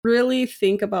really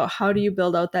think about how do you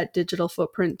build out that digital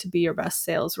footprint to be your best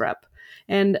sales rep.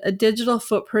 And a digital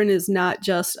footprint is not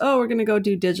just, oh, we're going to go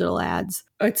do digital ads.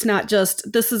 It's not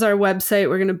just, this is our website,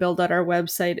 we're going to build out our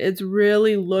website. It's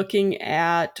really looking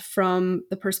at from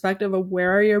the perspective of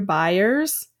where are your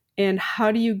buyers and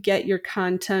how do you get your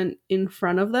content in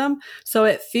front of them so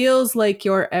it feels like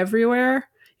you're everywhere,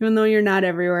 even though you're not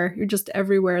everywhere. You're just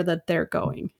everywhere that they're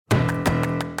going.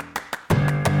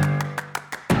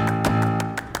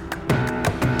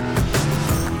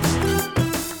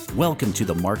 Welcome to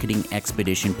the Marketing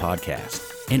Expedition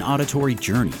Podcast, an auditory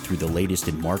journey through the latest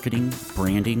in marketing,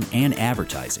 branding, and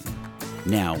advertising.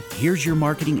 Now, here's your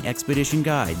Marketing Expedition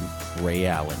guide, Ray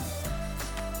Allen.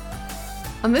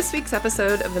 On this week's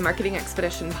episode of the Marketing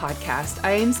Expedition Podcast,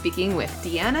 I am speaking with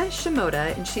Deanna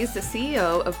Shimota, and she's the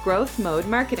CEO of Growth Mode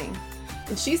Marketing.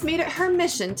 And she's made it her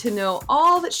mission to know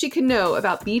all that she can know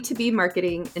about B2B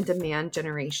marketing and demand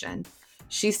generation.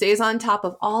 She stays on top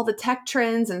of all the tech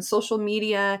trends and social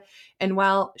media. And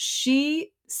while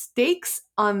she stakes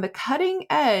on the cutting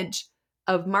edge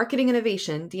of marketing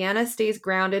innovation, Deanna stays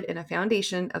grounded in a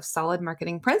foundation of solid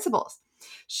marketing principles.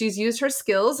 She's used her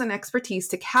skills and expertise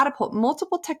to catapult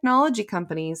multiple technology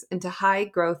companies into high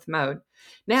growth mode.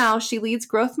 Now she leads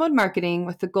Growth Mode Marketing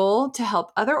with the goal to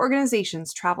help other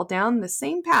organizations travel down the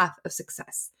same path of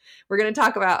success. We're going to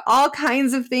talk about all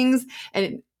kinds of things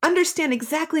and understand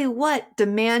exactly what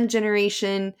demand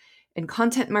generation and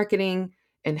content marketing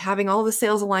and having all the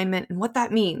sales alignment and what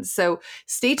that means. So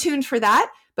stay tuned for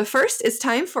that. But first, it's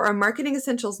time for our Marketing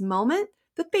Essentials moment,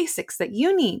 the basics that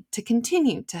you need to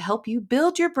continue to help you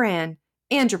build your brand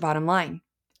and your bottom line.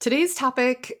 Today's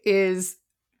topic is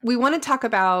we want to talk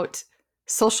about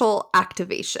social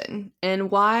activation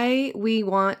and why we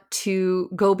want to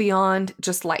go beyond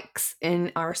just likes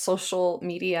in our social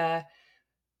media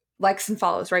likes and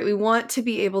follows, right? We want to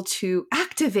be able to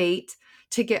activate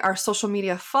to get our social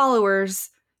media followers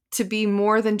to be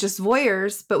more than just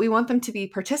voyeurs, but we want them to be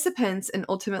participants and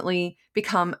ultimately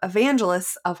become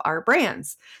evangelists of our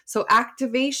brands. So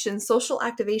activation, social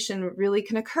activation really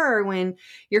can occur when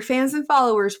your fans and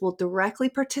followers will directly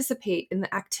participate in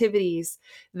the activities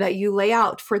that you lay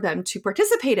out for them to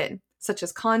participate in, such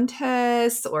as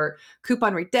contests or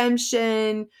coupon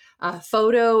redemption,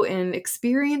 photo and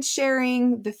experience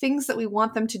sharing, the things that we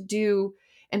want them to do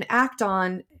and act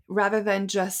on rather than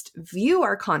just view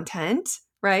our content,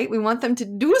 right? We want them to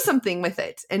do something with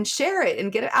it and share it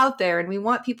and get it out there. And we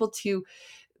want people to,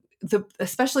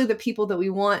 especially the people that we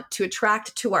want to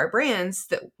attract to our brands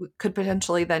that could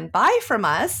potentially then buy from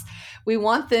us, we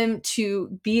want them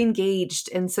to be engaged.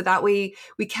 And so that way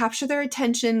we capture their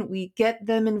attention, we get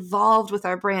them involved with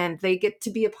our brand. They get to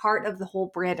be a part of the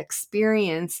whole brand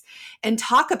experience and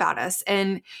talk about us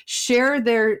and share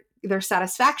their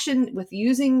satisfaction with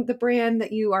using the brand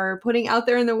that you are putting out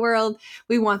there in the world.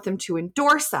 We want them to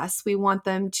endorse us. We want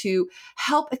them to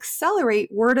help accelerate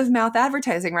word of mouth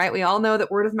advertising, right? We all know that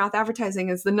word of mouth advertising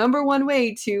is the number one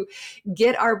way to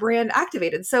get our brand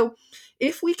activated. So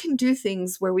if we can do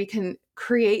things where we can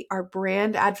create our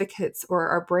brand advocates or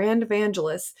our brand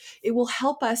evangelists, it will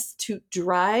help us to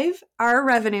drive our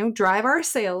revenue, drive our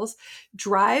sales,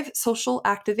 drive social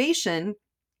activation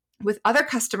with other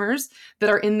customers that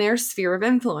are in their sphere of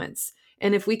influence.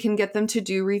 And if we can get them to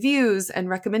do reviews and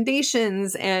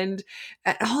recommendations and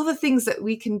all the things that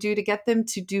we can do to get them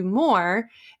to do more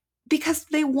because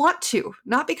they want to,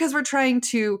 not because we're trying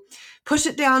to push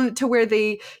it down to where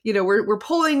they, we're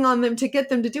pulling on them to get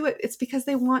them to do it. It's because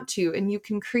they want to. And you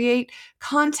can create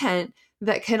content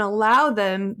that can allow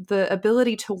them the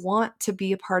ability to want to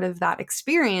be a part of that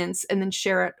experience and then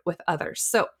share it with others.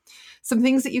 So some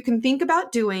things that you can think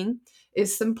about doing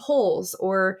is some polls,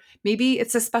 or maybe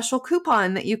it's a special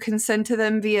coupon that you can send to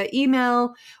them via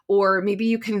email, or maybe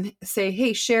you can say,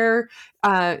 hey, share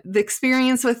the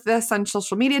experience with us on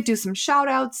social media, do some shout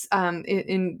outs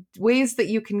in ways that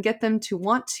you can get them to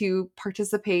want to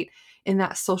participate in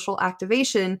that social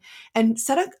activation and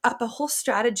set up a whole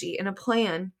strategy and a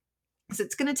plan. So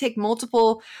it's going to take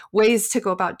multiple ways to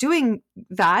go about doing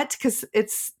that because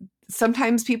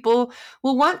sometimes people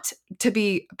will want to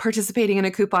be participating in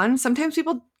a coupon. Sometimes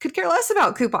people could care less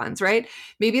about coupons, right?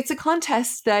 Maybe it's a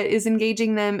contest that is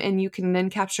engaging them and you can then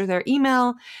capture their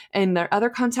email and their other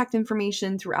contact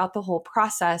information throughout the whole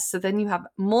process. So then you have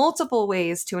multiple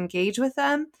ways to engage with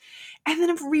them and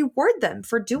then reward them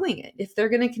for doing it. If they're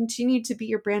going to continue to be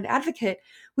your brand advocate,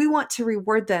 we want to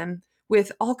reward them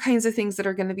with all kinds of things that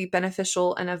are going to be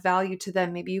beneficial and of value to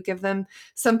them. Maybe you give them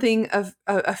something of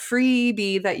a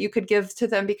freebie that you could give to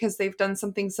them because they've done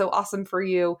something so awesome for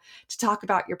you to talk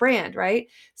about your brand, right?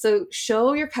 So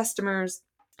show your customers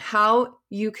how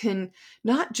you can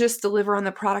not just deliver on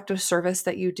the product or service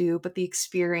that you do, but the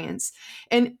experience.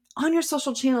 And on your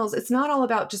social channels, it's not all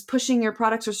about just pushing your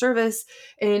products or service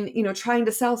and, trying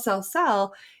to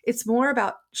sell. It's more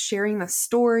about sharing the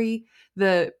story,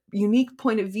 the unique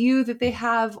point of view that they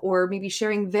have, or maybe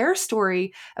sharing their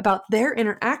story about their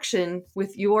interaction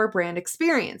with your brand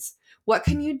experience. What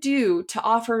can you do to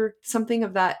offer something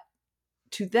of that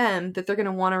to them that they're going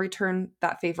to want to return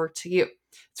that favor to you?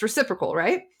 It's reciprocal,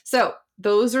 right? So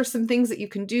those are some things that you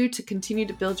can do to continue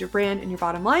to build your brand and your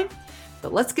bottom line.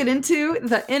 But let's get into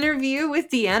the interview with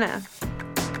Deanna.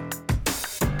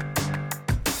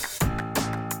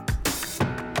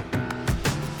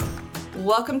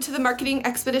 Welcome to the Marketing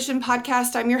Expedition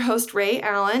podcast. I'm your host, Ray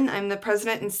Allen. I'm the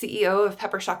president and CEO of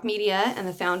Pepper Shock Media and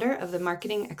the founder of the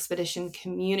Marketing Expedition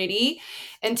community.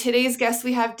 And today's guest,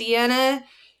 we have Deanna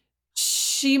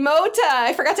Shimota.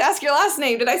 I forgot to ask your last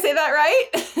name. Did I say that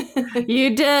right?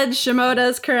 You did. Shimota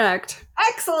is correct.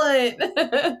 Excellent.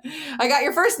 I got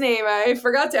your first name. I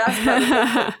forgot to ask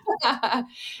that.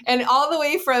 And all the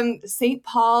way from St.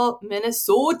 Paul,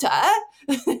 Minnesota.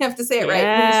 I have to say it right.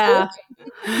 Yeah.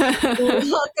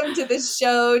 Welcome to the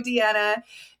show, Deanna.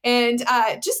 And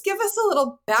just give us a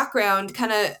little background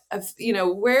kind of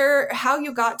how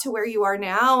you got to where you are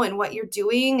now and what you're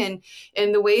doing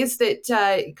and the ways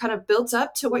that kind of built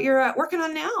up to what you're working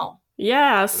on now.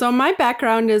 Yeah, so my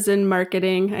background is in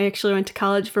marketing. I actually went to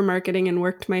college for marketing and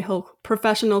worked my whole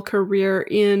professional career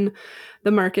in the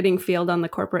marketing field on the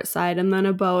corporate side. And then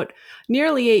about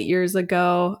nearly 8 years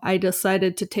ago, I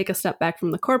decided to take a step back from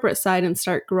the corporate side and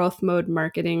start Growth Mode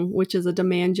Marketing, which is a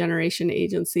demand generation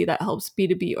agency that helps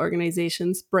B2B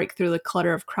organizations break through the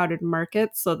clutter of crowded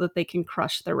markets so that they can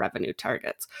crush their revenue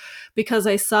targets. Because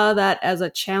I saw that as a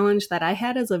challenge that I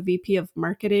had as a VP of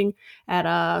marketing at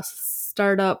a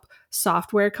startup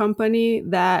software company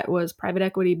that was private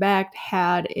equity backed,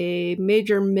 had a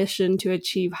major mission to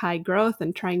achieve high growth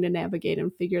and trying to navigate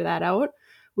and figure that out.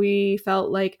 We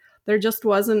felt like there just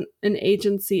wasn't an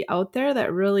agency out there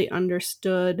that really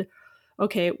understood,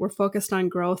 okay, we're focused on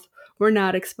growth. We're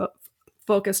not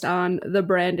focused on the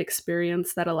brand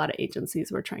experience that a lot of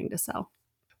agencies were trying to sell.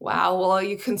 Wow. Well,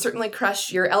 you can certainly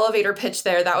crush your elevator pitch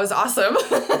there. That was awesome.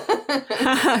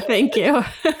 Thank you.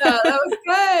 That was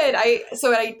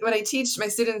good. When I teach my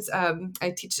students, I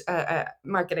teach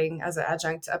marketing as an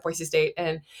adjunct at Boise State,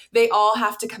 and they all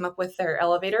have to come up with their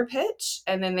elevator pitch,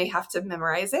 and then they have to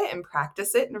memorize it and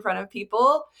practice it in front of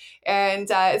people. And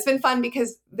it's been fun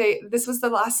because this was the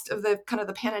last of the kind of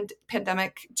the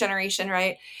pandemic generation,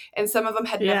 right? And some of them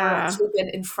had never actually been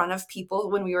in front of people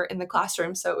when we were in the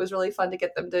classroom, so it was really fun to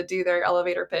get them to do their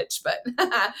elevator pitch. But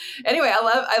anyway,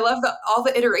 I love all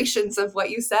the iterations of what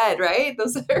you said, right?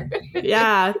 Those are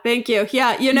Yeah, thank you.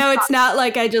 Yeah, it's not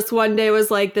like I just one day was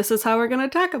like, this is how we're going to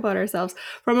talk about ourselves.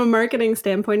 From a marketing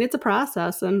standpoint, it's a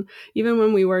process. And even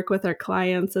when we work with our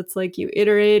clients, it's like you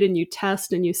iterate and you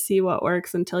test and you see what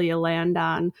works until you land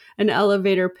on an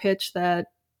elevator pitch that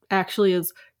actually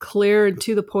is clear and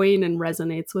to the point and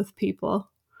resonates with people.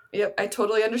 Yep, I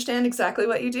totally understand exactly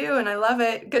what you do, and I love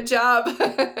it. Good job.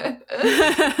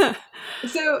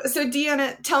 So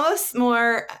Deanna, tell us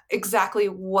more exactly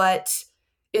what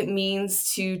it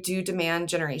means to do demand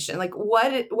generation. Like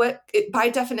by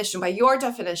your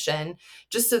definition,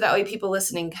 just so that way people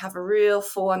listening have a real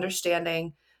full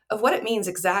understanding of what it means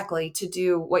exactly to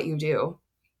do what you do.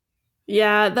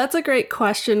 Yeah, that's a great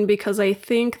question because I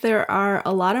think there are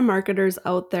a lot of marketers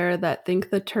out there that think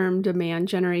the term demand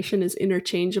generation is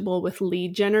interchangeable with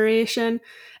lead generation,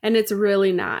 and it's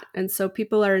really not. And so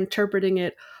people are interpreting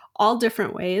it all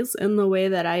different ways. And the way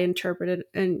that I interpret it,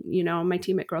 and my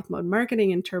team at Growth Mode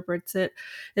Marketing interprets it,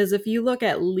 is if you look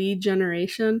at lead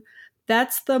generation,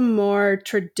 that's the more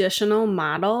traditional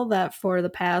model that for the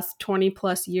past 20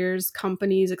 plus years,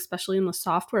 companies, especially in the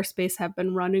software space, have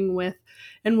been running with.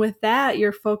 And with that,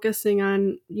 you're focusing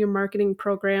on your marketing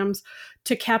programs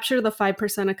to capture the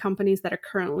 5% of companies that are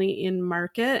currently in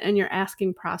market, and you're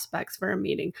asking prospects for a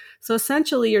meeting. So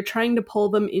essentially, you're trying to pull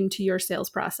them into your sales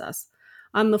process.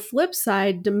 On the flip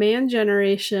side, demand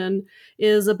generation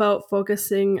is about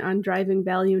focusing on driving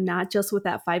value, not just with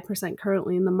that 5%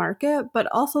 currently in the market, but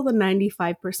also the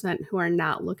 95% who are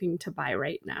not looking to buy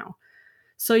right now.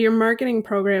 So your marketing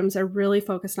programs are really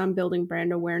focused on building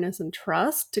brand awareness and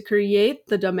trust to create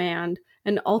the demand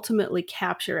and ultimately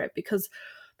capture it, because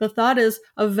the thought is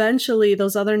eventually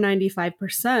those other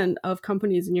 95% of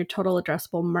companies in your total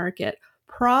addressable market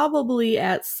probably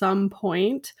at some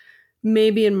point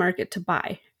may be in market to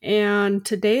buy. And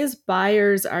today's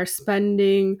buyers are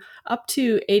spending up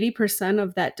to 80%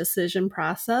 of that decision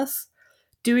process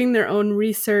doing their own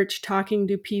research, talking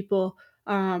to people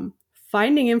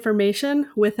finding information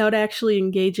without actually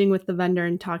engaging with the vendor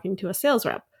and talking to a sales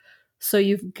rep. So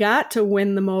you've got to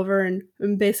win them over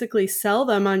and basically sell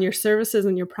them on your services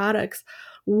and your products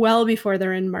well before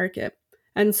they're in market.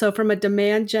 And so from a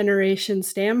demand generation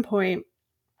standpoint,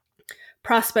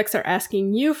 prospects are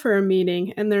asking you for a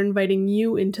meeting and they're inviting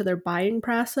you into their buying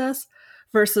process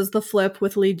versus the flip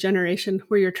with lead generation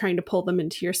where you're trying to pull them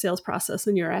into your sales process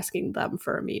and you're asking them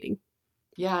for a meeting.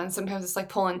 Yeah, and sometimes it's like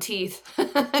pulling teeth to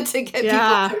get people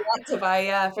Yeah. to want to buy.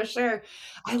 Yeah, for sure.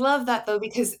 I love that though,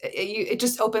 because it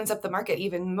just opens up the market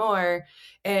even more,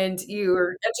 and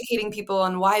you're educating people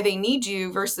on why they need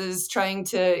you versus trying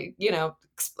to,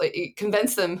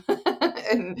 convince them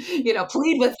and,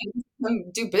 plead with them,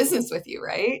 do business with you,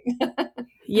 right?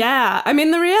 Yeah. I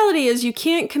mean, the reality is you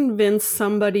can't convince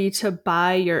somebody to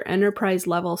buy your enterprise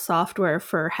level software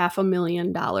for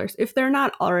 $500,000 if they're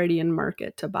not already in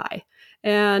market to buy.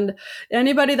 And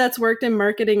anybody that's worked in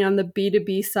marketing on the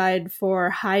B2B side for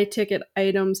high ticket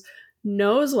items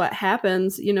knows what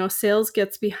happens. Sales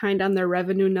gets behind on their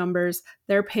revenue numbers.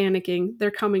 They're panicking.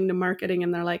 They're coming to marketing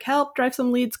and they're like, help, drive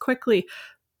some leads quickly.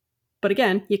 But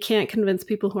again, you can't convince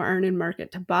people who aren't in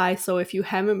market to buy. So if you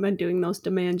haven't been doing those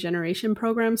demand generation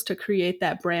programs to create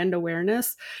that brand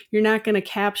awareness, you're not going to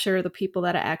capture the people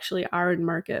that actually are in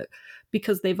market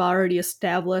because they've already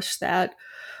established that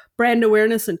brand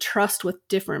awareness and trust with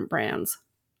different brands.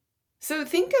 So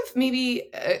think of maybe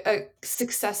a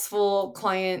successful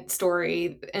client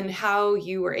story and how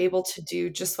you were able to do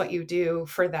just what you do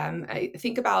for them. I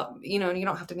think about, and you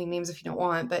don't have to name names if you don't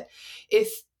want, but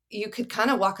if you could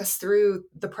kind of walk us through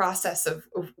the process of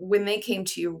when they came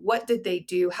to you, what did they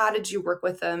do? How did you work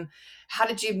with them? How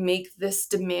did you make this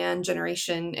demand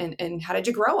generation and how did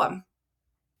you grow them?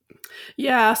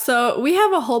 Yeah, so we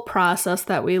have a whole process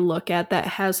that we look at that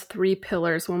has 3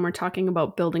 pillars when we're talking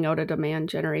about building out a demand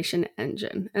generation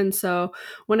engine. And so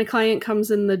when a client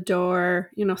comes in the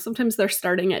door, sometimes they're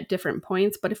starting at different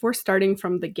points, but if we're starting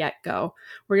from the get-go,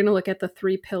 we're going to look at the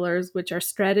 3 pillars, which are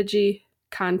strategy,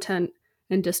 content,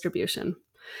 and distribution.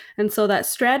 And so that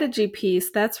strategy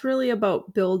piece, that's really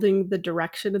about building the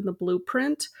direction and the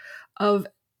blueprint of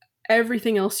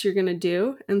everything else you're going to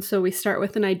do. And so we start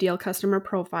with an ideal customer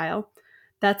profile.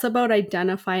 That's about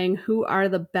identifying who are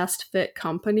the best fit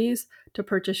companies to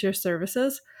purchase your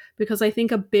services. Because I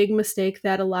think a big mistake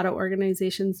that a lot of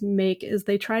organizations make is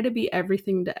they try to be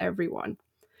everything to everyone.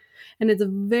 And it's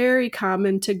very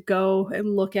common to go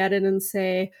and look at it and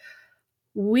say,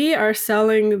 we are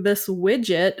selling this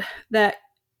widget that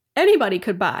anybody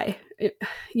could buy.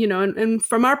 And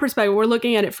from our perspective, we're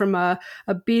looking at it from a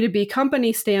B2B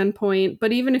company standpoint,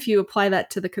 but even if you apply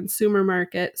that to the consumer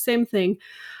market, same thing.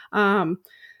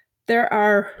 There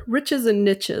are riches and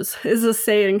niches is a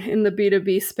saying in the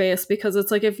B2B space, because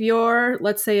it's like if you're,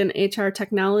 let's say, an HR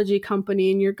technology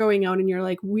company and you're going out and you're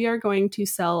like, we are going to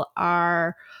sell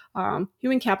our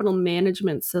human capital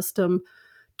management system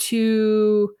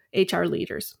to HR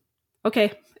leaders.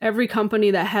 Okay, every company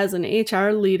that has an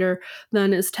HR leader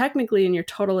then is technically in your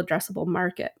total addressable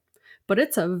market, but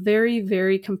it's a very,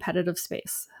 very competitive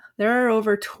space. There are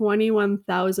over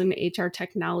 21,000 HR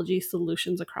technology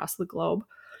solutions across the globe,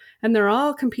 and they're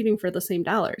all competing for the same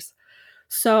dollars.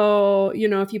 So,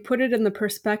 if you put it in the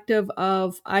perspective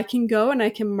of I can go and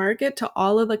I can market to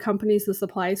all of the companies this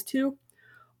applies to,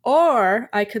 or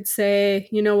I could say,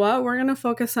 you know what, we're going to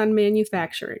focus on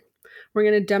manufacturing. We're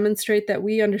going to demonstrate that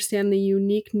we understand the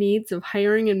unique needs of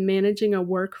hiring and managing a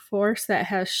workforce that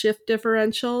has shift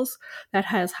differentials, that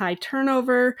has high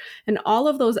turnover, and all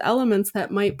of those elements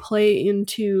that might play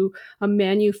into a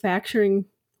manufacturing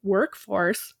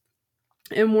workforce.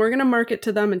 And we're going to market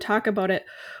to them and talk about it.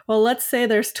 Well, let's say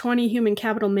there's 20 human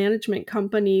capital management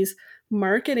companies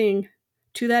marketing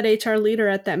to that HR leader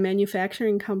at that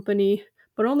manufacturing company,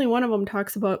 but only one of them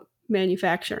talks about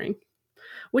manufacturing.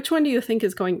 Which one do you think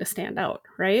is going to stand out,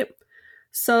 right?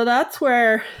 So that's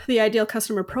where the ideal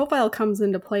customer profile comes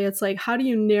into play. It's like, how do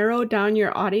you narrow down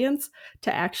your audience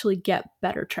to actually get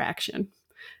better traction?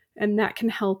 And that can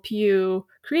help you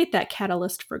create that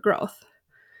catalyst for growth.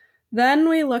 Then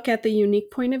we look at the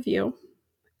unique point of view.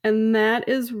 And that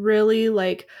is really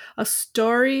like a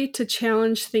story to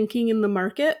challenge thinking in the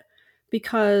market.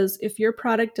 Because if your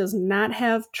product does not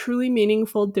have truly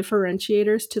meaningful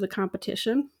differentiators to the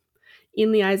competition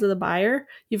in the eyes of the buyer,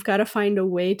 you've got to find a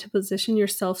way to position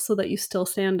yourself so that you still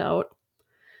stand out.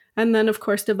 And then, of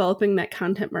course, developing that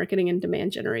content marketing and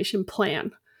demand generation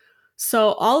plan.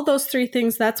 So all of those 3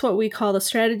 things, that's what we call the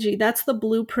strategy. That's the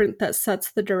blueprint that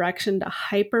sets the direction to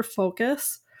hyper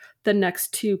focus the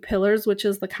next 2 pillars, which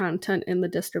is the content and the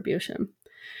distribution.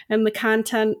 And the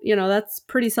content, that's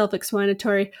pretty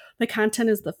self-explanatory. The content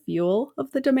is the fuel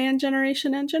of the demand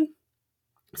generation engine.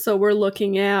 So we're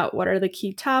looking at what are the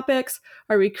key topics?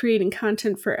 Are we creating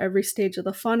content for every stage of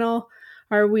the funnel?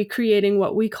 Are we creating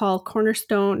what we call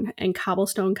cornerstone and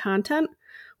cobblestone content,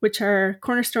 which are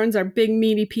cornerstones are big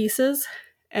meaty pieces,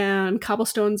 and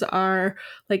cobblestones are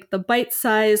like the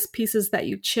bite-sized pieces that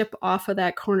you chip off of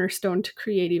that cornerstone to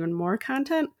create even more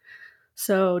content.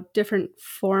 So different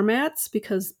formats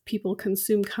because people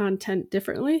consume content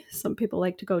differently. Some people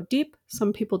like to go deep.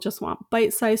 Some people just want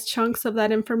bite-sized chunks of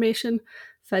that information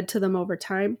fed to them over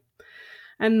time.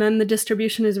 And then the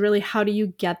distribution is really how do you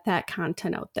get that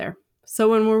content out there? So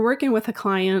when we're working with a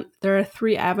client, there are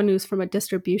 3 avenues from a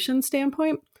distribution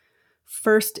standpoint.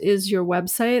 First is your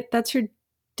website. That's your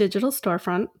digital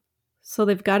storefront. So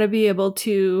they've got to be able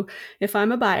to, if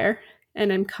I'm a buyer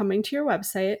and I'm coming to your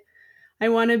website, I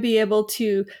want to be able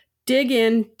to dig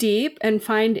in deep and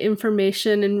find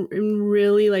information and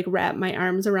really like wrap my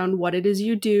arms around what it is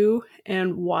you do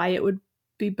and why it would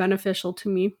be beneficial to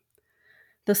me.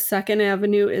 The second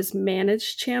avenue is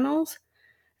managed channels.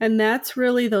 And that's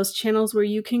really those channels where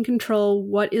you can control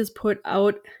what is put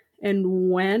out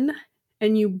and when,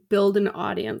 and you build an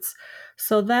audience.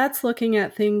 So that's looking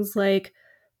at things like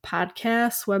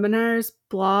podcasts, webinars,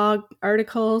 blog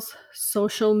articles,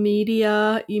 social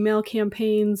media, email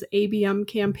campaigns, ABM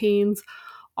campaigns,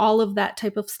 all of that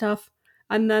type of stuff.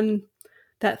 And then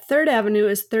that third avenue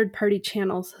is third-party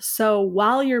channels. So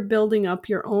while you're building up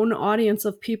your own audience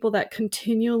of people that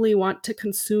continually want to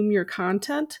consume your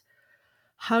content,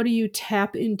 how do you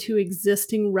tap into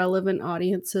existing relevant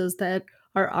audiences that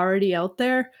are already out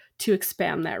there to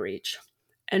expand that reach?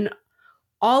 And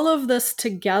all of this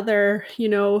together,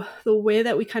 the way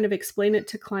that we kind of explain it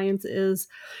to clients is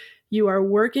you are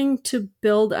working to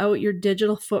build out your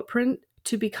digital footprint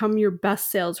to become your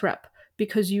best sales rep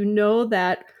because you know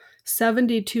that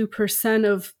 72%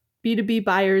 of B2B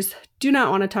buyers do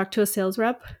not want to talk to a sales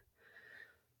rep.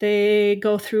 They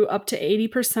go through up to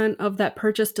 80% of that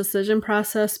purchase decision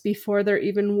process before they're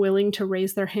even willing to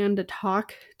raise their hand to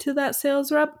talk to that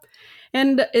sales rep.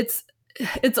 And it's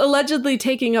allegedly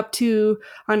taking up to,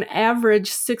 on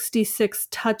average, 66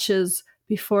 touches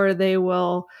before they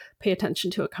will pay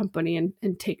attention to a company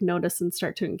and take notice and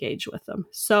start to engage with them.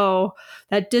 So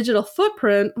that digital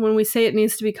footprint, when we say it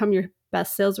needs to become your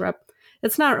best sales rep,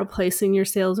 it's not replacing your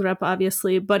sales rep,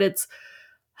 obviously, but it's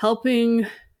helping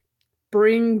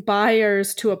bring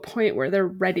buyers to a point where they're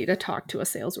ready to talk to a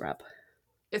sales rep.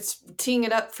 It's teeing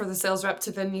it up for the sales rep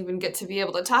to then even get to be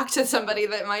able to talk to somebody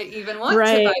that might even want to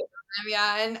buy from them.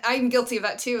 Yeah, and I'm guilty of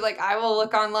that too. Like I will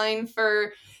look online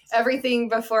for everything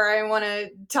before I want to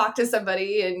talk to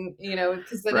somebody, and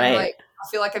because then I'm like, I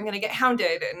feel like I'm going to get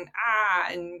hounded,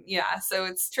 and yeah, so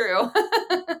it's true.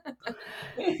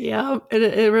 Yeah,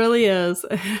 it really is.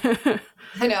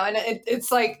 I know, and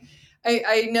it's like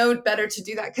I know better to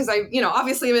do that because I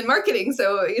obviously I'm in marketing,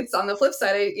 so it's on the flip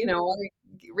side. I want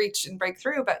to reach and break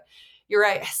through, but you're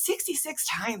right, 66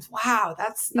 times. Wow,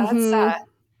 that's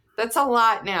a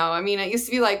lot now. I mean, it used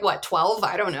to be like what 12.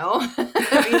 I don't know.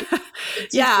 I mean,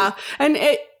 yeah, and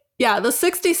the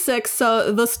 66.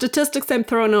 So the statistics I'm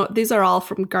throwing out, these are all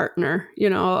from Gartner,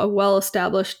 a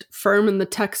well-established firm in the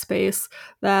tech space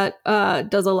that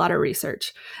does a lot of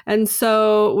research. And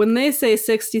so when they say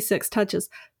 66 touches,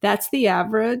 that's the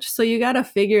average. So you got to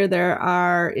figure there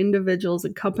are individuals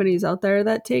and companies out there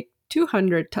that take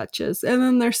 200 touches. And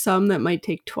then there's some that might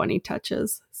take 20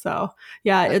 touches. So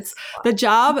yeah, it's the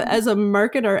job as a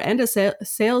marketer and a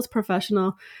sales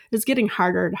professional is getting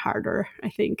harder and harder, I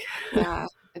think. Yeah,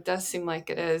 it does seem like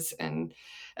it is. And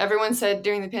everyone said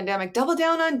during the pandemic, double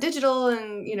down on digital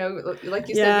and, like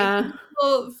you said, make your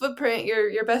digital footprint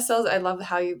your best sales. I love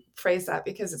how you phrase that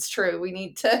because it's true. We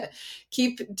need to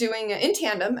keep doing it in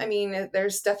tandem. I mean,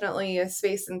 there's definitely a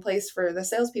space and place for the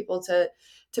salespeople to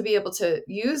be able to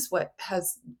use what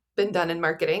has been done in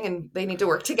marketing, and they need to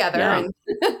work together and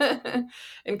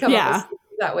and come up with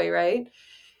that way, right?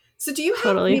 So do you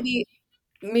have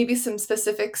maybe some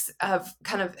specifics of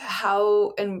kind of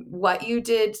how and what you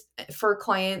did for a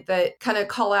client that kind of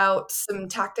call out some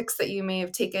tactics that you may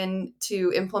have taken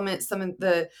to implement some of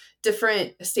the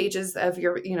different stages of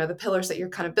your, the pillars that you're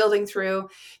kind of building through?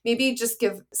 Maybe just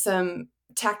give some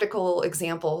tactical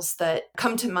examples that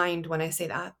come to mind when I say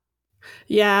that.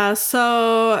 Yeah.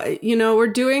 So, we're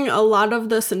doing a lot of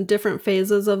this in different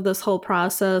phases of this whole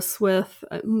process with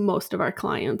most of our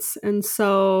clients. And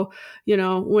so,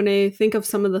 when I think of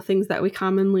some of the things that we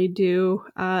commonly do,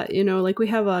 like we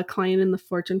have a client in the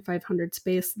Fortune 500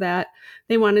 space that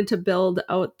they wanted to build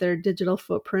out their digital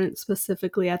footprint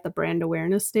specifically at the brand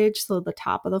awareness stage. So the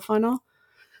top of the funnel.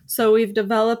 So we've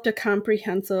developed a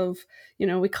comprehensive,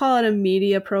 we call it a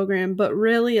media program, but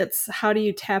really it's how do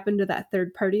you tap into that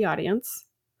third party audience?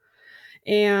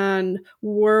 And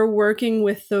we're working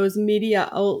with those media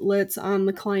outlets on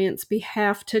the client's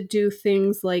behalf to do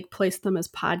things like place them as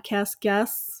podcast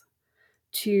guests,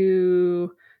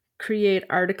 to create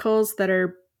articles that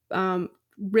are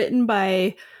written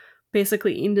by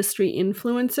basically industry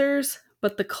influencers,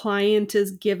 but the client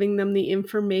is giving them the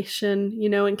information,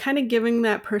 and kind of giving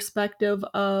that perspective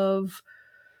of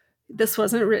this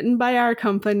wasn't written by our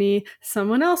company.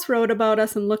 Someone else wrote about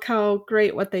us, and look how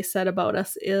great what they said about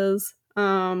us is.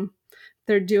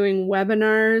 They're doing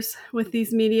webinars with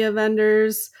these media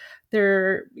vendors.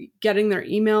 They're getting their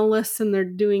email lists and they're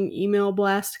doing email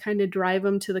blasts to kind of drive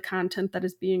them to the content that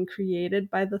is being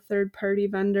created by the third party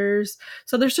vendors.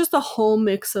 So there's just a whole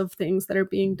mix of things that are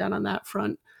being done on that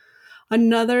front.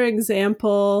 Another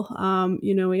example,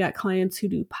 we got clients who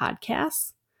do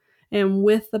podcasts. And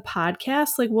with the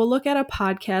podcast, like we'll look at a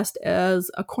podcast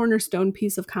as a cornerstone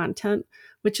piece of content,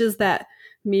 which is that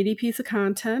meaty piece of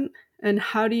content. And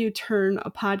how do you turn a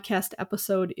podcast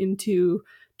episode into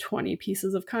 20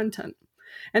 pieces of content?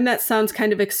 And that sounds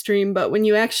kind of extreme, but when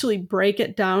you actually break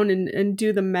it down and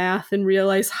do the math and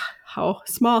realize how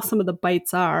small some of the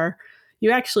bites are, you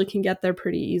actually can get there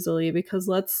pretty easily. Because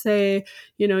let's say,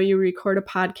 you record a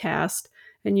podcast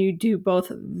and you do both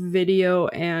video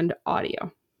and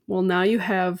audio. Well, now you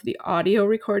have the audio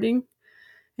recording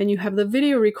and you have the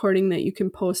video recording that you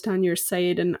can post on your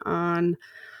site and on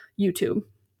YouTube.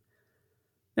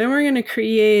 Then we're going to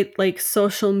create like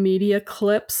social media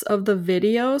clips of the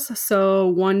videos. So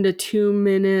 1 to 2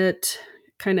 minute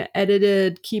kind of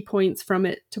edited key points from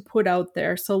it to put out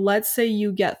there. So let's say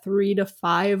you get 3 to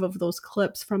 5 of those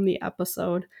clips from the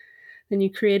episode. Then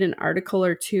you create an article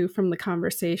or 2 from the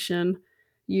conversation.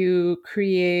 You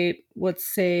create, let's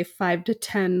say, 5 to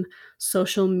 10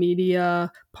 social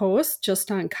media posts just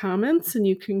on comments, and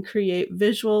you can create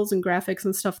visuals and graphics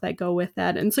and stuff that go with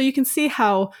that. And so you can see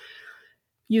how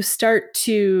you start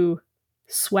to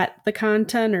sweat the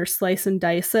content or slice and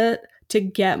dice it to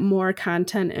get more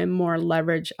content and more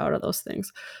leverage out of those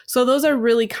things. So those are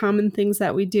really common things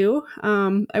that we do.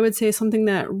 I would say something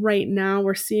that right now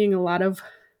we're seeing a lot of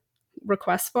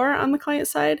requests for on the client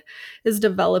side is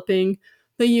developing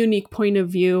the unique point of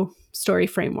view story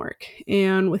framework.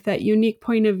 And with that unique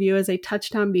point of view, as I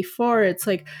touched on before, it's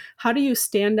like, how do you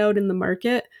stand out in the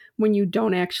market when you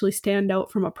don't actually stand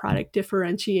out from a product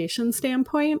differentiation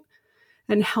standpoint?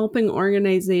 And helping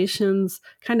organizations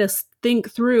kind of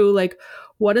think through, like,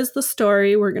 what is the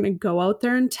story we're going to go out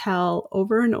there and tell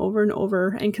over and over and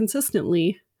over and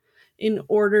consistently in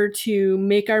order to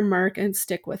make our mark and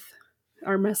stick with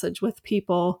our message with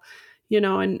people,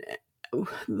 and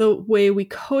the way we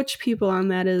coach people on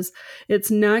that is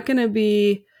it's not going to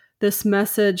be this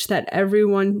message that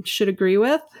everyone should agree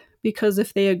with, because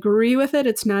if they agree with it,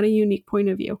 it's not a unique point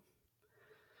of view.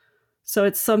 So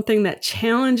it's something that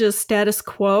challenges status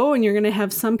quo, and you're going to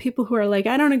have some people who are like,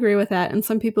 I don't agree with that, and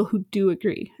some people who do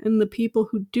agree. And the people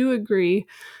who do agree,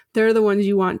 they're the ones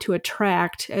you want to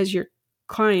attract as your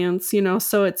clients,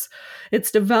 so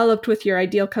it's developed with your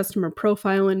ideal customer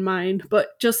profile in mind,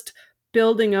 but just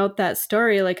building out that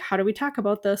story, like, how do we talk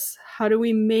about this? How do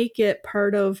we make it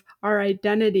part of our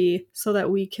identity so that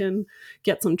we can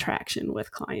get some traction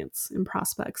with clients and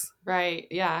prospects? Right.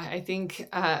 Yeah. I think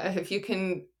if you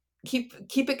can keep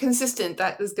it consistent,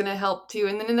 that is going to help too.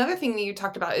 And then another thing that you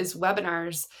talked about is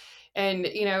webinars. And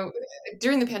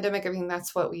during the pandemic, I mean,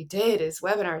 that's what we did, is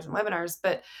webinars and webinars.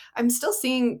 But I'm still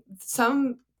seeing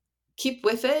some keep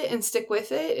with it and stick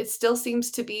with it. It still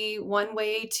seems to be one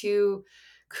way to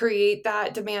create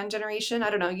that demand generation. I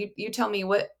don't know. You tell me,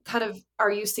 what kind of are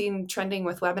you seeing trending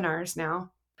with webinars now?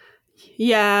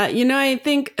 Yeah, I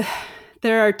think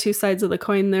there are two sides of the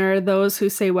coin. There are those who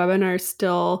say webinars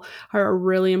still are a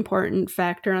really important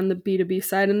factor on the B2B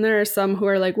side. And there are some who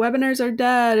are like, webinars are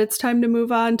dead. It's time to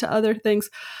move on to other things.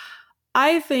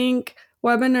 I think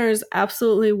webinars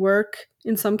absolutely work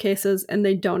in some cases and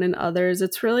they don't in others.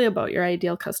 It's really about your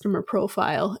ideal customer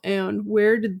profile and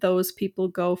where did those people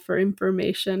go for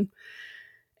information.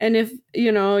 And if,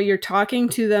 you're talking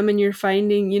to them and you're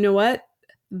finding, what?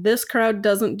 This crowd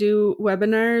doesn't do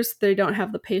webinars. They don't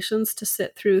have the patience to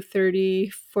sit through 30,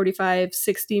 45,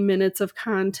 60 minutes of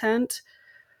content.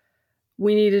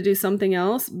 We need to do something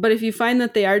else. But if you find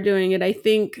that they are doing it, I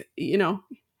think,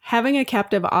 having a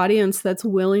captive audience that's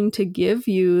willing to give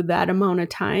you that amount of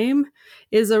time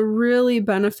is a really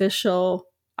beneficial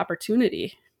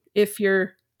opportunity if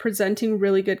you're presenting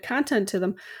really good content to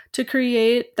them to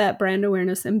create that brand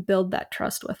awareness and build that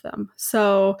trust with them.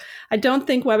 So I don't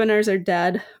think webinars are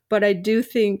dead, but I do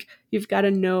think you've got to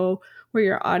know where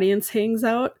your audience hangs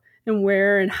out and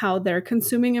where and how they're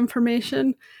consuming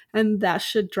information. And that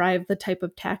should drive the type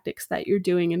of tactics that you're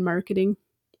doing in marketing.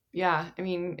 Yeah. I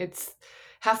mean, it's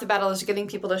half the battle is getting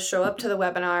people to show up to the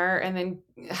webinar and then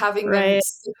having them Right.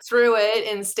 sit through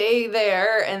it and stay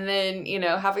there. And then,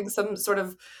 having some sort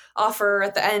of offer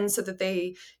at the end so that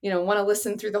they, want to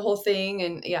listen through the whole thing.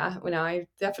 And yeah,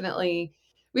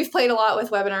 we've played a lot with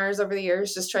webinars over the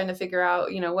years, just trying to figure out,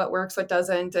 what works, what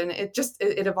doesn't. And it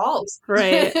evolves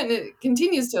Right. and it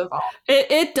continues to evolve.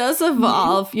 It does Mhm.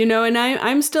 evolve, and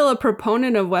I'm still a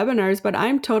proponent of webinars, but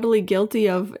I'm totally guilty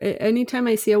of anytime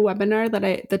I see a webinar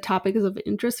that the topic is of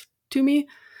interest to me,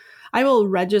 I will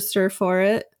register for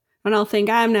it and I'll think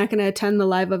I'm not going to attend the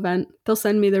live event. They'll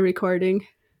send me the recording.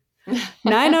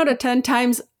 9 out of 10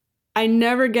 times, I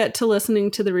never get to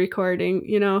listening to the recording,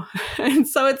 and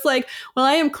so it's like, well,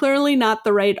 I am clearly not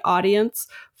the right audience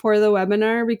for the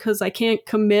webinar because I can't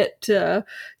commit to,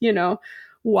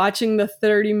 watching the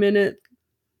 30-minute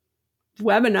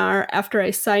webinar after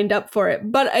I signed up for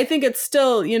it. But I think it's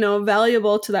still,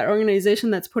 valuable to that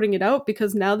organization that's putting it out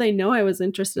because now they know I was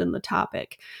interested in the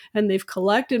topic and they've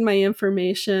collected my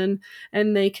information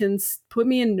and they can put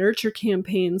me in nurture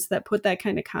campaigns that put that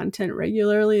kind of content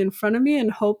regularly in front of me and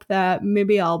hope that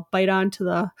maybe I'll bite onto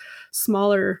the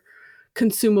smaller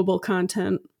consumable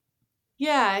content.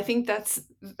 Yeah, I think that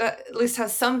at least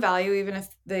has some value, even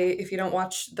if you don't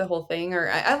watch the whole thing.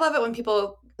 Or I love it when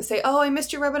people say, "Oh, I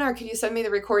missed your webinar. Can you send me the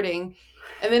recording?"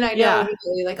 And then I know Yeah,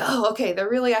 immediately, like, "Oh, okay, they're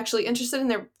really actually interested, and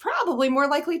they're probably more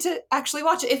likely to actually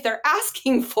watch it if they're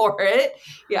asking for it."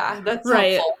 Yeah, that's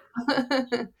right.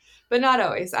 helpful, but not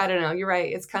always. I don't know. You're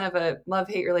right. It's kind of a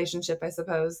love-hate relationship, I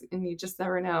suppose, and you just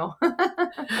never know.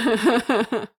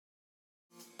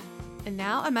 And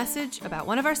now a message about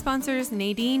one of our sponsors,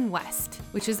 Nadine West,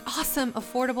 which is awesome,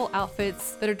 affordable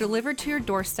outfits that are delivered to your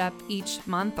doorstep each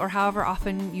month or however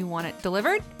often you want it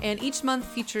delivered. And each month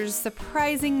features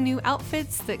surprising new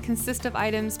outfits that consist of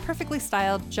items perfectly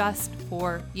styled just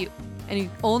for you. And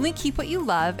you only keep what you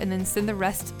love and then send the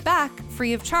rest back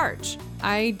free of charge.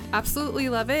 I absolutely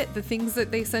love it. The things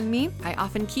that they send me, I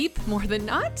often keep more than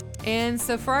not. And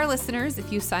so for our listeners,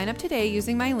 if you sign up today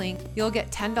using my link, you'll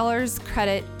get $10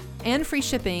 credit and free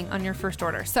shipping on your first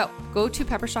order. So go to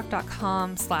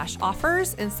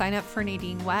peppershock.com/offers and sign up for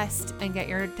Nadine West and get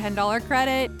your $10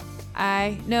 credit.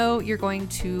 I know you're going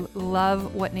to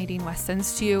love what Nadine West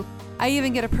sends to you. I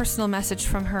even get a personal message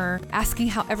from her asking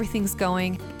how everything's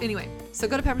going. Anyway, so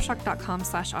go to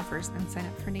peppershock.com/offers and sign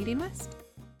up for Nadine West.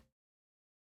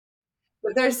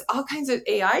 But there's all kinds of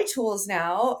AI tools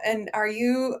now. And are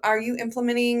you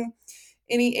implementing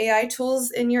any AI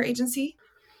tools in your agency?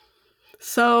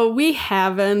 So we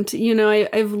haven't,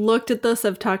 I've looked at this.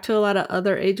 I've talked to a lot of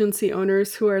other agency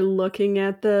owners who are looking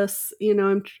at this.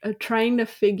 I'm trying to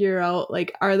figure out,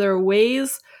 like, are there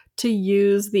ways to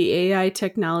use the AI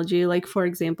technology, like, for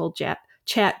example, chat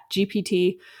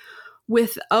GPT,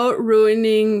 without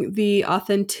ruining the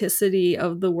authenticity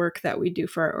of the work that we do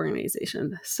for our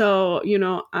organization. So,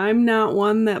 I'm not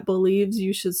one that believes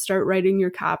you should start writing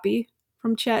your copy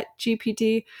from chat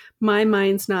GPT. My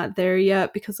mind's not there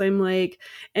yet because I'm like,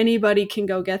 anybody can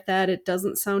go get that. It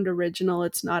doesn't sound original.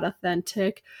 It's not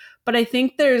authentic. But I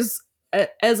think as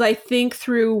I think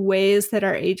through ways that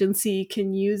our agency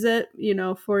can use it,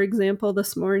 for example,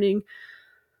 this morning,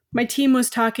 my team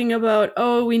was talking about,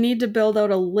 oh, we need to build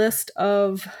out a list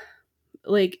of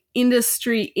like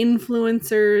industry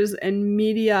influencers and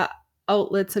media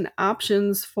outlets and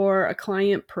options for a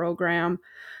client program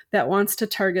that wants to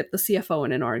target the CFO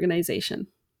in an organization.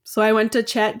 So I went to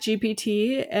Chat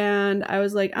GPT and I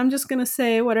was like, I'm just going to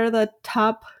say, what are the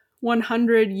top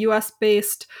 100 US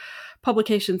based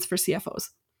publications for CFOs?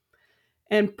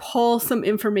 And pull some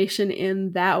information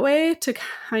in that way to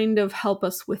kind of help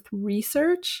us with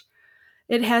research.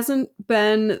 It hasn't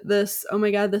been this, oh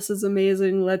my god, this is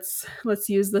amazing, let's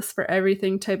use this for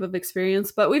everything type of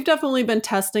experience, but we've definitely been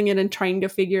testing it and trying to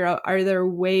figure out, are there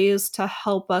ways to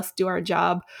help us do our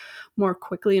job more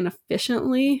quickly and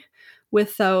efficiently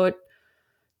without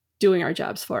doing our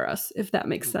jobs for us, if that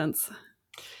makes sense.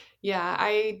 Yeah,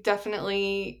 I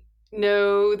definitely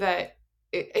know that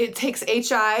it takes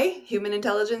HI, human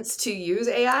intelligence, to use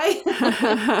AI.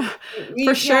 For We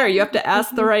have sure, you have to ask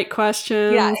the to, right yeah,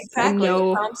 questions and exactly. The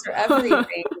know. prompts are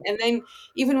everything. And then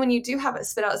even when you do have it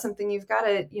spit out something, you've got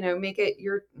to, make it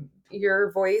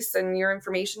your voice and your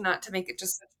information, not to make it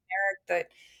just so generic that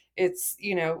it's,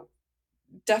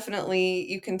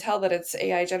 definitely you can tell that it's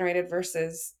AI generated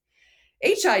versus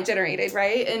HI generated,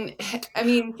 right? And I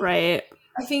mean, Right.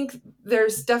 I think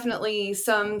there's definitely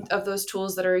some of those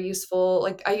tools that are useful.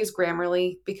 Like I use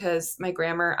Grammarly because my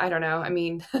grammar, I don't know. I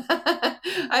mean,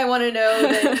 I want to know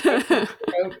that I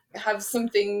can, have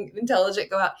something intelligent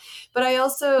go out. But I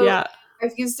also, Yeah.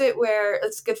 I've used it where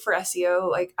it's good for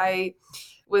SEO. Like I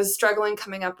was struggling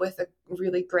coming up with a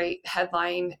really great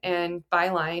headline and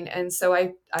byline. And so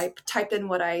I typed in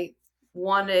what I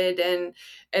wanted and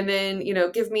then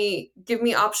give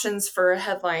me options for a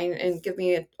headline and give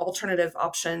me alternative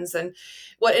options. And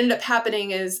what ended up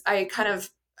happening is I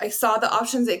saw the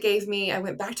options it gave me. I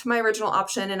went back to my original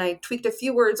option and I tweaked a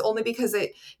few words only because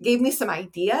it gave me some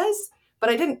ideas, but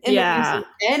I didn't end up Yeah. using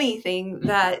anything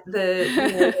that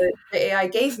the AI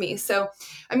gave me. So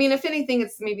I mean, if anything,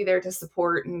 it's maybe there to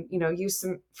support and use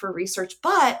some for research,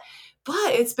 but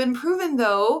it's been proven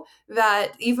though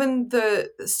that even the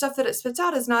stuff that it spits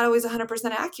out is not always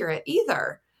 100% accurate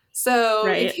either. So you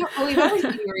Right. can't believe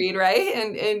everything you read, right?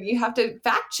 And you have to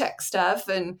fact check stuff.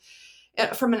 And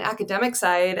from an academic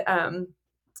side,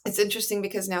 it's interesting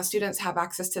because now students have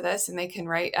access to this and they can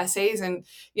write essays and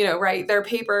write their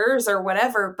papers or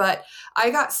whatever. But I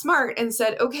got smart and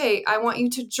said, okay, I want you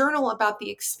to journal about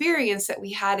the experience that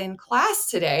we had in class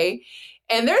today.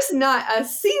 And there's not a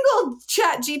single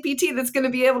chat GPT that's going to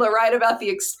be able to write about the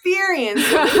experience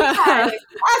that we had in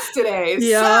class today.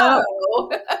 Yeah.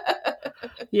 So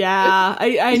Yeah,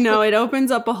 I know it opens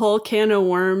up a whole can of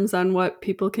worms on what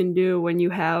people can do when you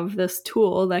have this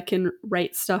tool that can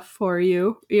write stuff for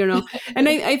you, And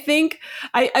I think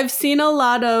I've seen a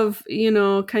lot of,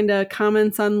 kind of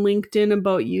comments on LinkedIn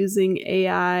about using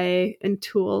AI and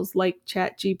tools like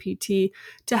ChatGPT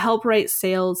to help write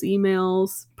sales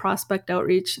emails, prospect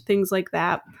outreach, things like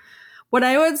that. What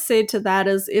I would say to that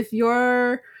is if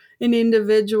you're an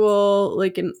individual,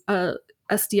 like an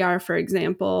SDR, for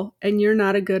example, and you're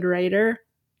not a good writer,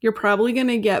 you're probably going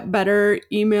to get better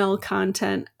email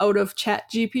content out of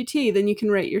ChatGPT than you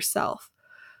can write yourself.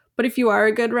 But if you are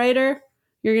a good writer,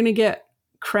 you're going to get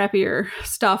crappier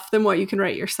stuff than what you can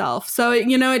write yourself. So,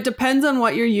 it depends on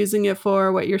what you're using it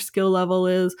for, what your skill level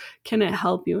is. Can it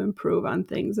help you improve on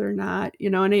things or not?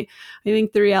 And I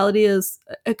think the reality is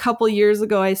a couple years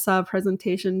ago, I saw a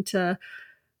presentation to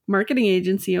marketing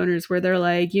agency owners where they're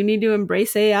like, you need to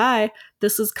embrace AI.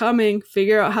 This is coming.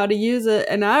 Figure out how to use it.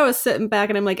 And I was sitting back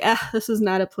and I'm like, this is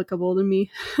not applicable to me.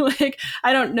 Like,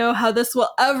 I don't know how this will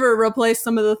ever replace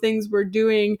some of the things we're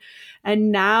doing.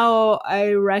 And now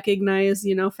I recognize,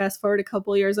 fast forward a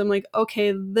couple of years, I'm like,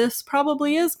 okay, this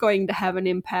probably is going to have an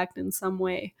impact in some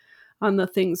way on the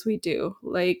things we do.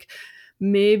 Like,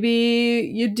 maybe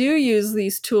you do use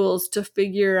these tools to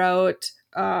figure out,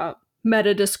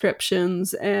 meta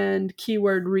descriptions and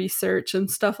keyword research and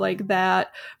stuff like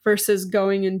that versus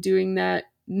going and doing that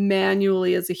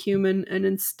manually as a human. And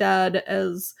instead,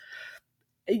 as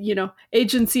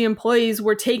agency employees,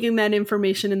 we're taking that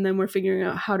information and then we're figuring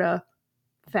out how to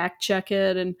fact check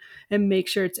it and make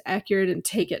sure it's accurate and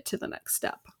take it to the next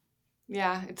step.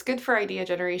 yeah, it's good for idea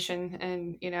generation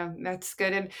and that's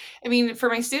good. And I mean, for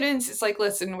my students, it's like,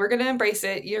 listen, we're going to embrace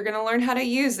it. You're going to learn how to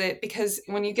use it because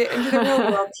when you get into the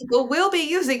real world, people will be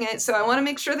using it. So I want to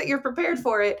make sure that you're prepared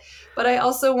for it. But I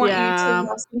also want you to Yeah.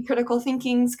 have some critical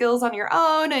thinking skills on your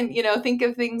own and, think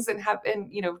of things and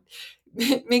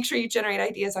make sure you generate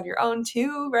ideas on your own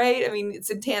too, right? I mean, it's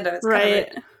in tandem. It's kind of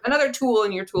Right. another tool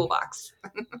in your toolbox.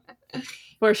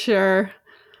 For sure.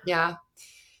 Yeah.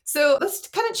 So let's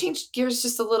kind of change gears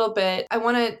just a little bit. I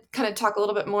want to kind of talk a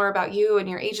little bit more about you and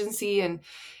your agency and,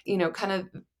 kind of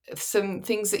some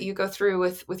things that you go through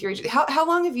with your agency. How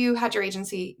long have you had your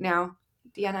agency now,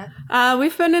 Deanna?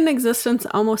 We've been in existence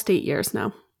almost 8 years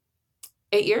now.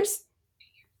 8 years?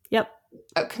 Yep.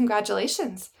 Oh,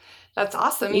 congratulations. That's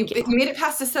awesome. You Thank you. made it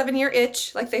past the 7-year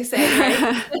itch, like they say,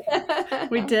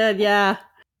 right? We did, yeah.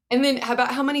 And then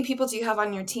how many people do you have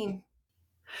on your team?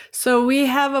 So we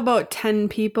have about 10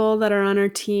 people that are on our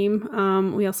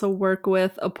team. We also work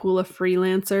with a pool of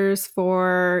freelancers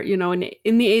for,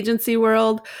 in the agency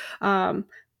world, the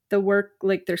work,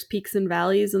 like there's peaks and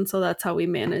valleys. And so that's how we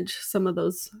manage some of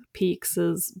those peaks,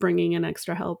 is bringing in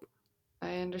extra help.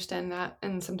 I understand that.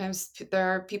 And sometimes there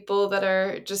are people that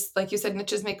are just, like you said,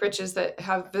 niches make riches, that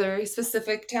have very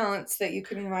specific talents that you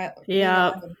can lean Yeah.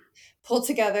 on and pull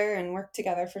together and work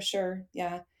together for sure.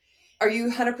 Yeah. Are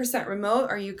you 100% remote? Or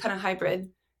are you kind of hybrid?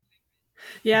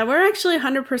 Yeah, we're actually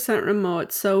 100%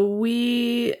 remote. So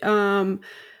we,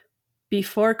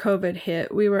 before COVID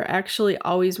hit, we were actually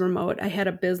always remote. I had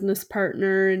a business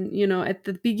partner and, at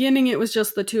the beginning it was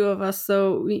just the two of us.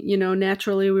 So,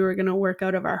 naturally we were going to work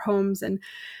out of our homes. And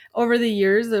over the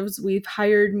years, as we've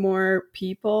hired more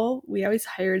people, we always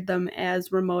hired them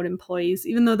as remote employees,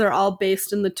 even though they're all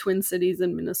based in the Twin Cities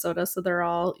in Minnesota. So they're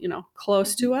all,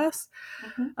 close to us.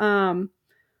 Mm-hmm. Um,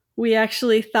 we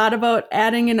actually thought about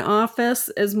adding an office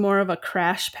as more of a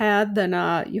crash pad than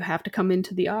you have to come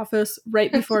into the office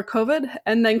right before COVID.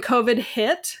 And then COVID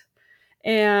hit.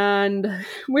 And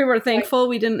we were Right. thankful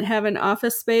we didn't have an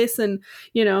office space. And,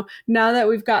 now that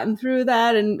we've gotten through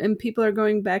that and people are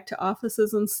going back to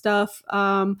offices and stuff,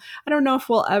 I don't know if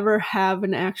we'll ever have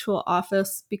an actual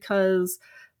office because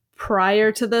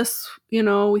prior to this,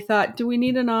 we thought, do we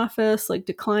need an office? Like,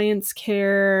 do clients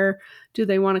care? Do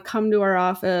they want to come to our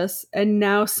office? And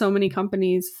now so many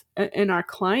companies and our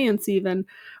clients even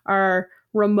are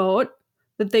remote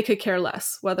that they could care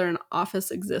less whether an office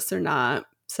exists or not.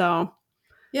 So,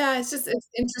 Yeah, it's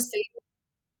interesting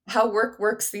how work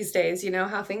works these days,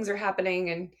 how things are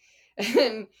happening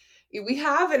and we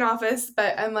have an office,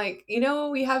 but I'm like,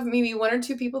 we have maybe one or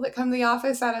two people that come to the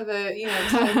office out of the,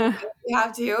 10 we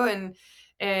have to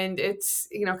and it's,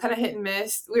 kind of hit and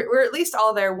miss. We're at least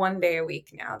all there one day a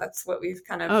week now. That's what we've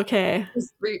kind of okay.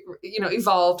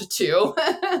 evolved to.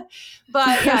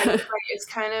 But yeah, you're right. It's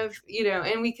kind of,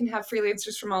 and we can have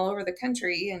freelancers from all over the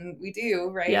country and we do,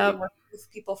 right? We Yep. work with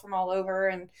people from all over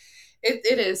and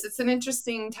it's an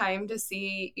interesting time to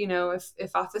see,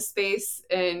 if office space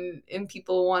and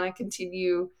people want to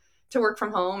continue to work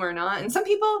from home or not. And some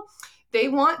people, they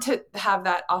want to have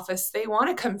that office. They want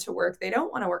to come to work. They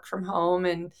don't want to work from home.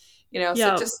 And, so it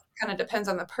Yep. just kind of depends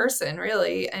on the person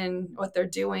really and what they're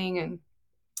doing and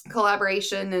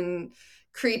collaboration and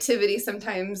creativity.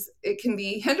 Sometimes it can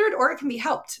be hindered or it can be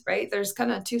helped, right? There's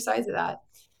kind of two sides of that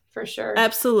for sure.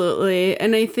 Absolutely.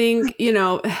 And I think,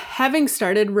 having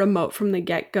started remote from the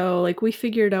get-go, like we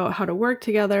figured out how to work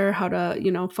together, how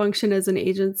to, function as an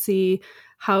agency,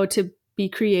 how to be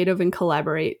creative and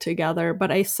collaborate together.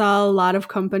 But I saw a lot of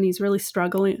companies really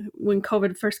struggling when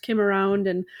COVID first came around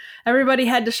and everybody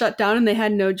had to shut down and they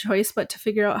had no choice but to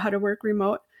figure out how to work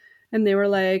remote. And they were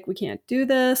like, we can't do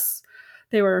this.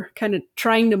 They were kind of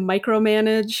trying to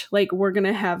micromanage, like, we're going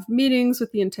to have meetings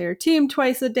with the entire team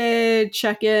twice a day,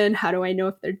 check in. How do I know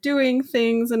if they're doing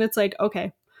things? And it's like,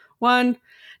 okay, one,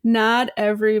 not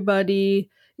everybody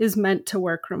is meant to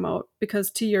work remote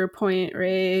because to your point,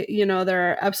 Ray,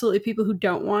 there are absolutely people who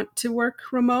don't want to work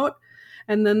remote.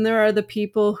 And then there are the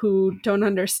people who don't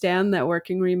understand that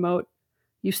working remote,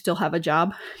 you still have a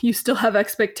job, you still have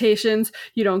expectations,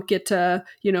 you don't get to,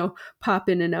 pop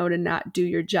in and out and not do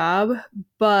your job.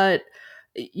 But,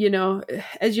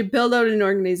 as you build out an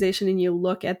organization and you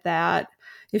look at that,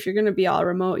 if you're going to be all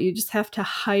remote, you just have to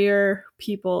hire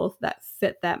people that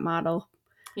fit that model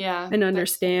Yeah. and That's so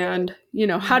understand, good.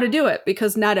 how to do it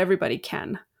because not everybody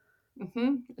can.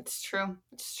 Mm-hmm. It's true.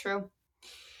 It's true.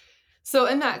 So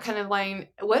in that kind of line,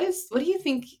 what do you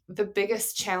think the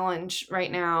biggest challenge right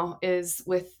now is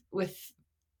with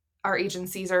our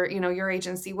agencies or, your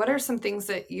agency? What are some things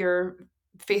that you're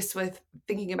faced with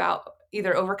thinking about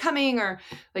either overcoming or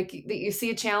like that you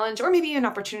see a challenge or maybe an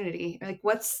opportunity? Like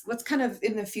what's kind of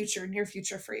in the future, near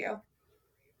future for you?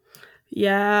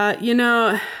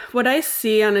 Yeah, what I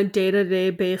see on a day-to-day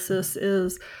basis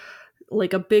is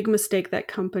like a big mistake that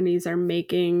companies are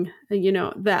making,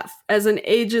 that as an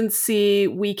agency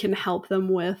we can help them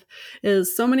with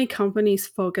is so many companies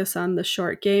focus on the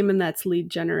short game and that's lead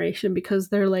generation because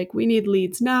they're like, we need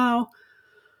leads now.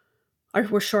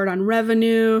 We're short on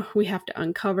revenue. We have to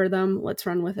uncover them. Let's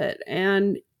run with it.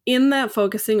 And in that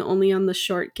focusing only on the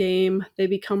short game, they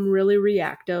become really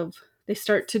reactive. They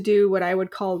start to do what I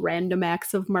would call random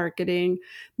acts of marketing,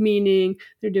 meaning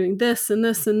they're doing this and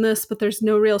this and this, but there's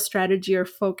no real strategy or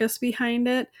focus behind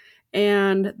it.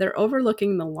 And they're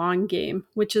overlooking the long game,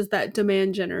 which is that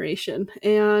demand generation.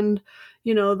 And,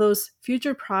 those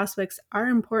future prospects are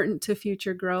important to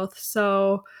future growth.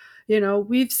 So,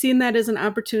 we've seen that as an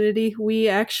opportunity. We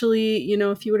actually,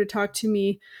 if you would have talked to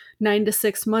me 9 to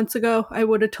 6 months ago, I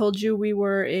would have told you we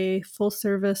were a full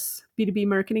service B2B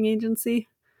marketing agency.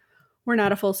 We're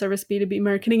not a full service B2B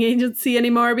marketing agency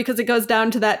anymore because it goes down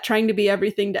to that trying to be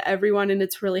everything to everyone. And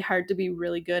it's really hard to be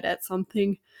really good at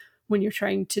something when you're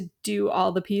trying to do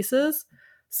all the pieces.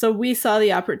 So we saw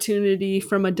the opportunity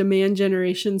from a demand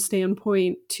generation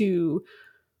standpoint to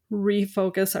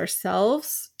refocus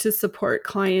ourselves to support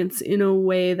clients in a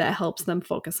way that helps them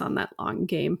focus on that long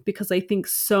game. Because I think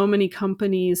so many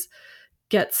companies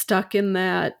get stuck in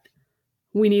that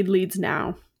we need leads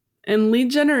now. And lead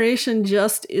generation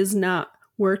just is not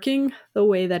working the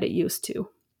way that it used to.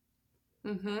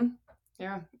 Mm-hmm.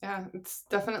 Yeah. Yeah.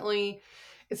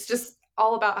 It's just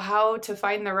all about how to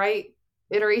find the right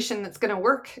iteration that's going to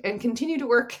work and continue to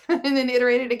work and then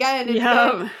iterate it again and again,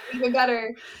 Yeah. even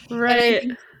better. And I Right.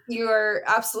 think you are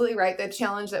absolutely right. The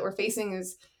challenge that we're facing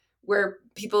is where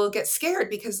people get scared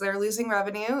because they're losing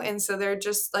revenue. And so they're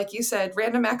just, like you said,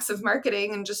 random acts of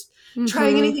marketing and just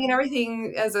trying Mm-hmm. anything and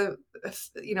everything as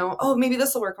oh, maybe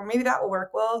this will work or maybe that will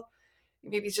work. Well,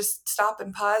 maybe just stop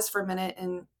and pause for a minute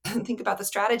and think about the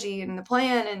strategy and the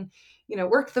plan and,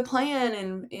 work the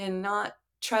plan and not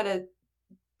try to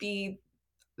be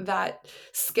that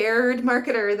scared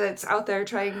marketer that's out there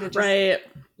trying to just, Right.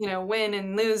 win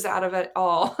and lose out of it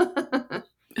all.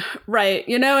 Right.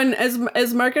 And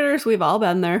as marketers, we've all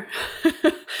been there.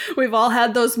 We've all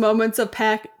had those moments of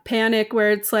panic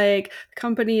where it's like the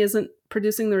company isn't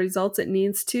producing the results it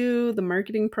needs to, the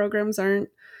marketing programs aren't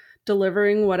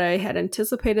delivering what I had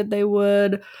anticipated they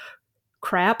would.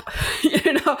 Crap.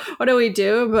 What do we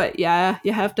do? But yeah,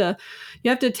 you have to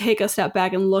take a step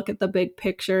back and look at the big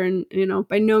picture. And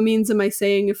by no means am I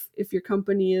saying if your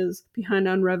company is behind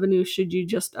on revenue, should you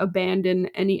just abandon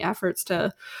any efforts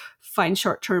to find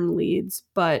short-term leads.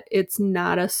 But it's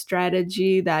not a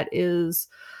strategy that is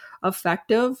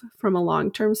effective from a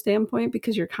long-term standpoint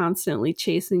because you're constantly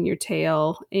chasing your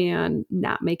tail and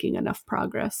not making enough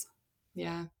progress.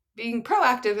 Yeah. Being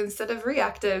proactive instead of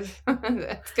reactive.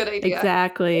 That's a good idea.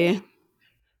 Exactly.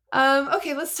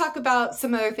 Okay, let's talk about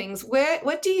some other things.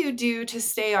 What do you do to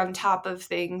stay on top of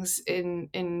things in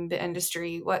the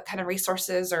industry? What kind of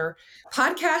resources or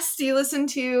podcasts do you listen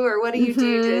to, or what do you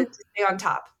do to Mm-hmm. stay on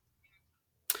top?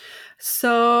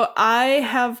 So I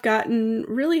have gotten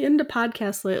really into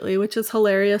podcasts lately, which is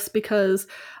hilarious because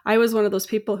I was one of those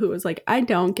people who was like, I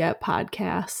don't get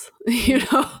podcasts,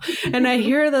 and I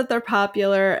hear that they're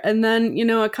popular. And then,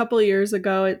 a couple of years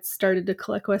ago, it started to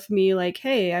click with me like,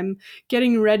 hey, I'm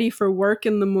getting ready for work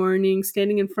in the morning,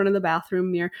 standing in front of the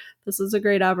bathroom mirror. This is a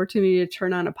great opportunity to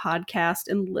turn on a podcast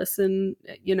and listen,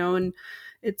 and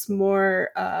it's more,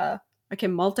 I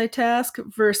can multitask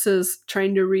versus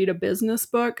trying to read a business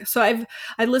book. So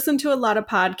I listened to a lot of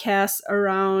podcasts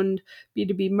around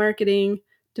B2B marketing,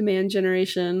 demand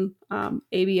generation,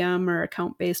 ABM or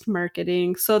account-based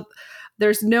marketing. So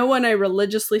there's no one I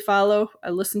religiously follow. I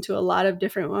listen to a lot of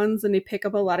different ones and I pick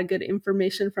up a lot of good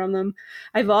information from them.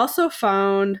 I've also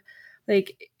found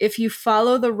like if you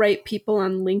follow the right people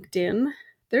on LinkedIn,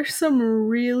 there's some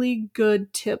really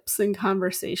good tips and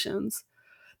conversations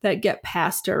that get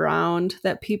passed around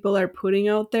that people are putting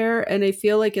out there. And I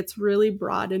feel like it's really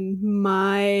broadened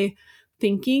my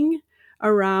thinking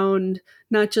around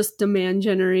not just demand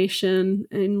generation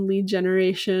and lead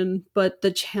generation, but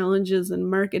the challenges in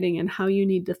marketing and how you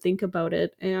need to think about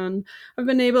it. And I've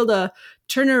been able to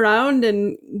turn around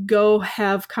and go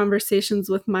have conversations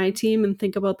with my team and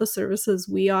think about the services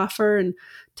we offer and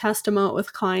test them out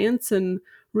with clients and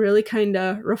really kind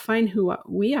of refine who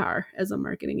we are as a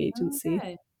marketing Oh, agency.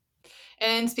 good.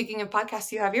 And speaking of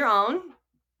podcasts, you have your own.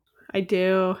 I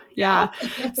do. Yeah.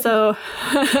 Yeah. So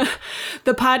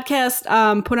the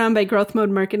podcast put on by Growth Mode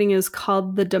Marketing is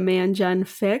called The Demand Gen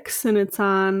Fix, and it's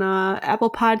on Apple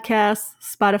Podcasts,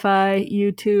 Spotify,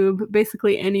 YouTube,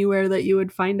 basically anywhere that you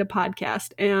would find a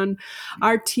podcast. And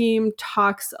our team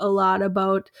talks a lot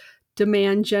about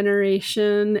demand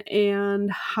generation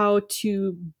and how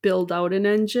to build out an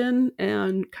engine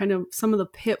and kind of some of the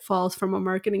pitfalls from a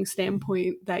marketing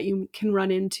standpoint that you can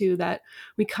run into that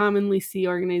we commonly see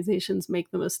organizations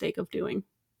make the mistake of doing.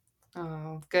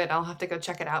 Oh, good. I'll have to go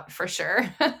check it out for sure.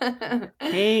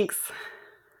 Thanks.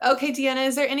 Okay, Deanna,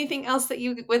 is there anything else that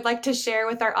you would like to share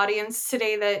with our audience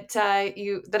today that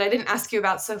that I didn't ask you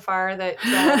about so far that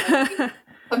might be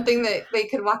something that they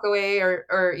could walk away or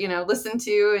listen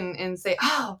to and say,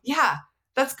 oh yeah,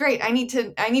 that's great. I need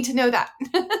to know that.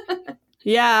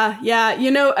 Yeah.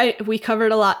 We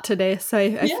covered a lot today, so I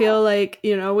Yeah. feel like,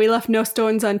 we left no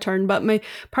stones unturned. But my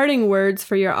parting words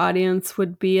for your audience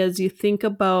would be as you think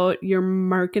about your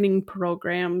marketing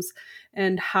programs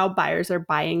and how buyers are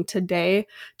buying today,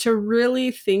 to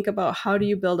really think about how do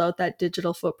you build out that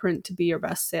digital footprint to be your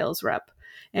best sales rep.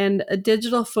 And a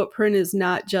digital footprint is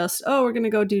not just, oh, we're going to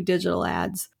go do digital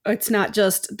ads. It's not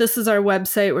just, this is our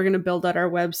website, we're going to build out our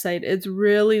website. It's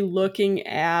really looking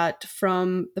at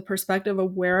from the perspective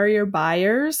of where are your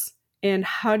buyers and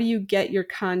how do you get your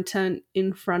content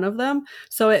in front of them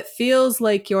so it feels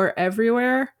like you're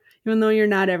everywhere, even though you're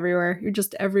not everywhere. You're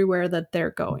just everywhere that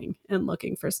they're going and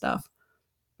looking for stuff.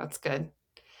 That's good.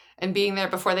 And being there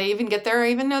before they even get there or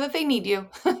even know that they need you.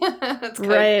 That's good.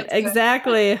 Right, That's good.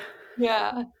 exactly.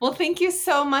 Yeah. Well, thank you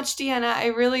so much, Deanna. I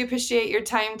really appreciate your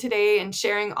time today and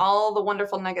sharing all the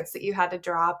wonderful nuggets that you had to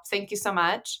drop. Thank you so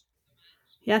much.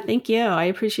 Yeah, thank you. I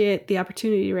appreciate the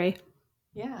opportunity, Ray.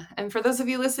 Yeah. And for those of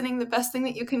you listening, the best thing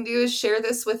that you can do is share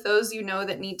this with those you know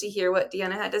that need to hear what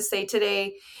Deanna had to say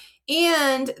today.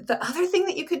 And the other thing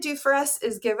that you could do for us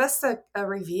is give us a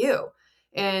review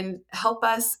and help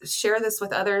us share this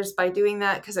with others by doing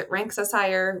that, because it ranks us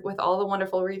higher with all the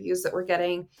wonderful reviews that we're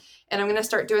getting. And I'm going to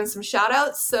start doing some shout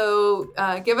outs. So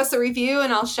give us a review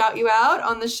and I'll shout you out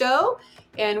on the show,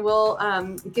 and we'll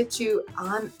get you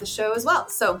on the show as well.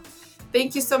 So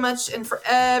thank you so much. And for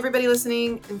everybody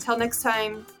listening, until next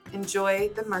time, enjoy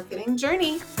the marketing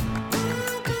journey.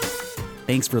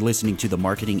 Thanks for listening to the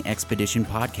Marketing Expedition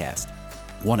podcast.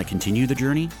 Want to continue the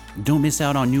journey? Don't miss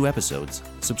out on new episodes.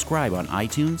 Subscribe on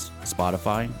iTunes,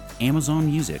 Spotify, Amazon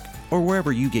Music, or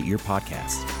wherever you get your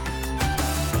podcasts.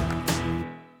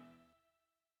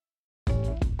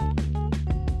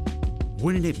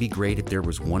 Wouldn't it be great if there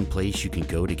was one place you can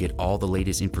go to get all the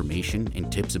latest information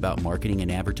and tips about marketing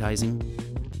and advertising?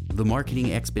 The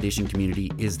Marketing Expedition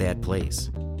community is that place.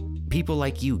 People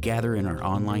like you gather in our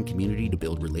online community to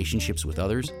build relationships with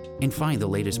others and find the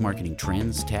latest marketing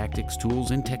trends, tactics,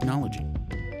 tools, and technology.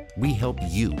 We help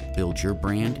you build your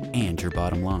brand and your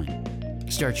bottom line.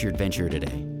 Start your adventure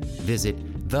today. Visit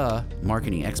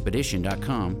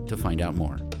themarketingexpedition.com to find out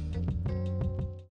more.